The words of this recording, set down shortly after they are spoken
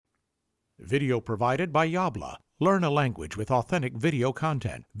Video provided by Yabla. Learn a language with authentic video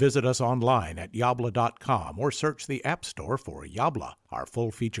content. Visit us online at yabla.com or search the App Store for Yabla. Our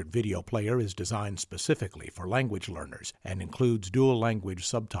full-featured video player is designed specifically for language learners and includes dual language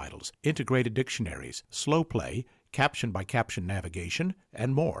subtitles, integrated dictionaries, slow play, caption-by-caption navigation,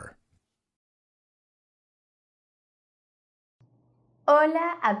 and more.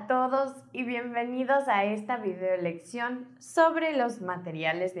 Hola a todos y bienvenidos a esta video lección sobre los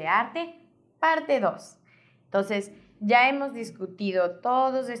materiales de arte, parte 2. Entonces, ya hemos discutido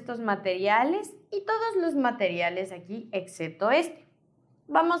todos estos materiales y todos los materiales aquí, excepto este.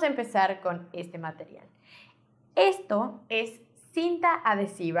 Vamos a empezar con este material. Esto es cinta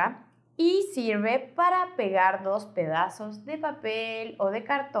adhesiva y sirve para pegar dos pedazos de papel o de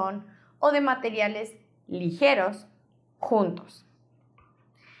cartón o de materiales ligeros juntos.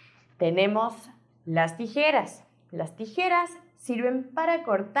 Tenemos las tijeras. Las tijeras sirven para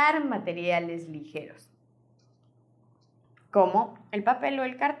cortar materiales ligeros, como el papel o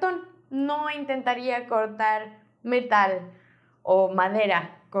el cartón. No intentaría cortar metal o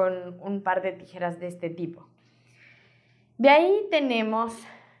madera con un par de tijeras de este tipo. De ahí tenemos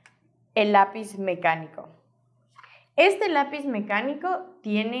el lápiz mecánico. Este lápiz mecánico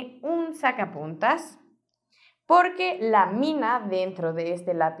tiene un sacapuntas porque la mina dentro de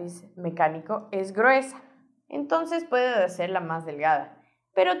este lápiz mecánico es gruesa, entonces puede hacerla más delgada.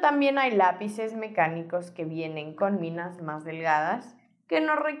 Pero también hay lápices mecánicos que vienen con minas más delgadas que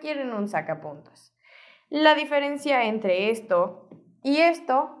no requieren un sacapuntas. La diferencia entre esto y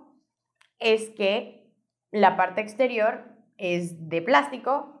esto es que la parte exterior es de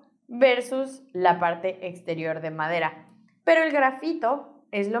plástico versus la parte exterior de madera, pero el grafito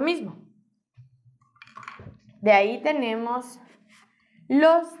es lo mismo. De ahí tenemos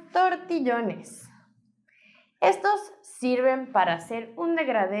los tortillones. Estos sirven para hacer un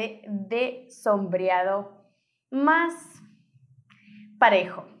degradé de sombreado más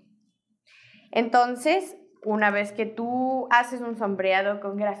parejo. Entonces, una vez que tú haces un sombreado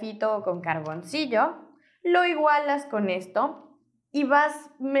con grafito o con carboncillo, lo igualas con esto y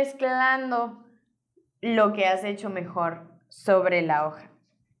vas mezclando lo que has hecho mejor sobre la hoja.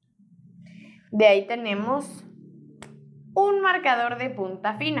 De ahí tenemos un marcador de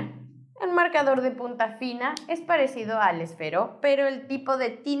punta fina. El marcador de punta fina es parecido al esfero, pero el tipo de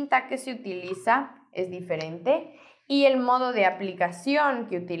tinta que se utiliza es diferente y el modo de aplicación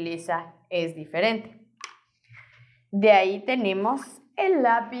que utiliza es diferente. De ahí tenemos el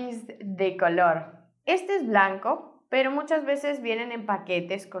lápiz de color. Este es blanco, pero muchas veces vienen en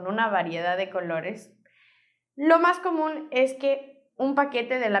paquetes con una variedad de colores. Lo más común es que un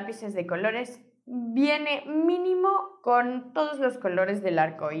paquete de lápices de colores viene mínimo con todos los colores del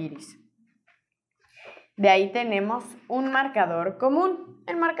arco iris. De ahí tenemos un marcador común.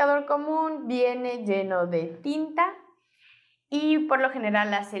 El marcador común viene lleno de tinta y por lo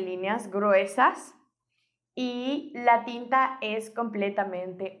general hace líneas gruesas y la tinta es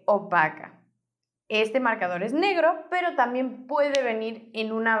completamente opaca. Este marcador es negro, pero también puede venir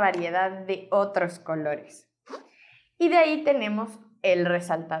en una variedad de otros colores. Y de ahí tenemos el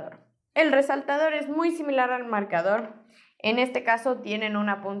resaltador. El resaltador es muy similar al marcador. En este caso tienen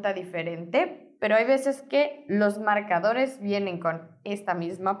una punta diferente, pero hay veces que los marcadores vienen con esta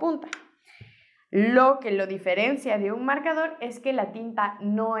misma punta. Lo que lo diferencia de un marcador es que la tinta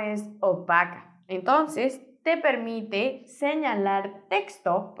no es opaca. Entonces, te permite señalar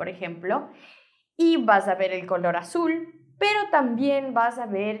texto, por ejemplo, y vas a ver el color azul, pero también vas a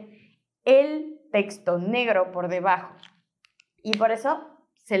ver el texto negro por debajo. Y por eso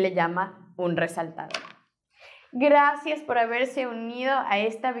se le llama un resaltador. Gracias por haberse unido a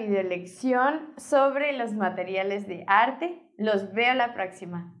esta videolección sobre los materiales de arte. Los veo la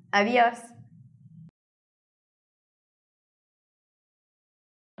próxima. Adiós.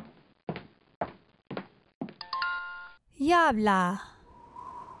 Yabla.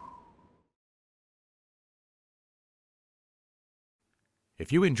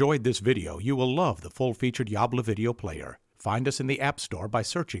 If you enjoyed this video, you will love the full-featured Yabla video player. Find us in the App Store by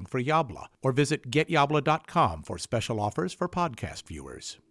searching for Yabla, or visit getyabla.com for special offers for podcast viewers.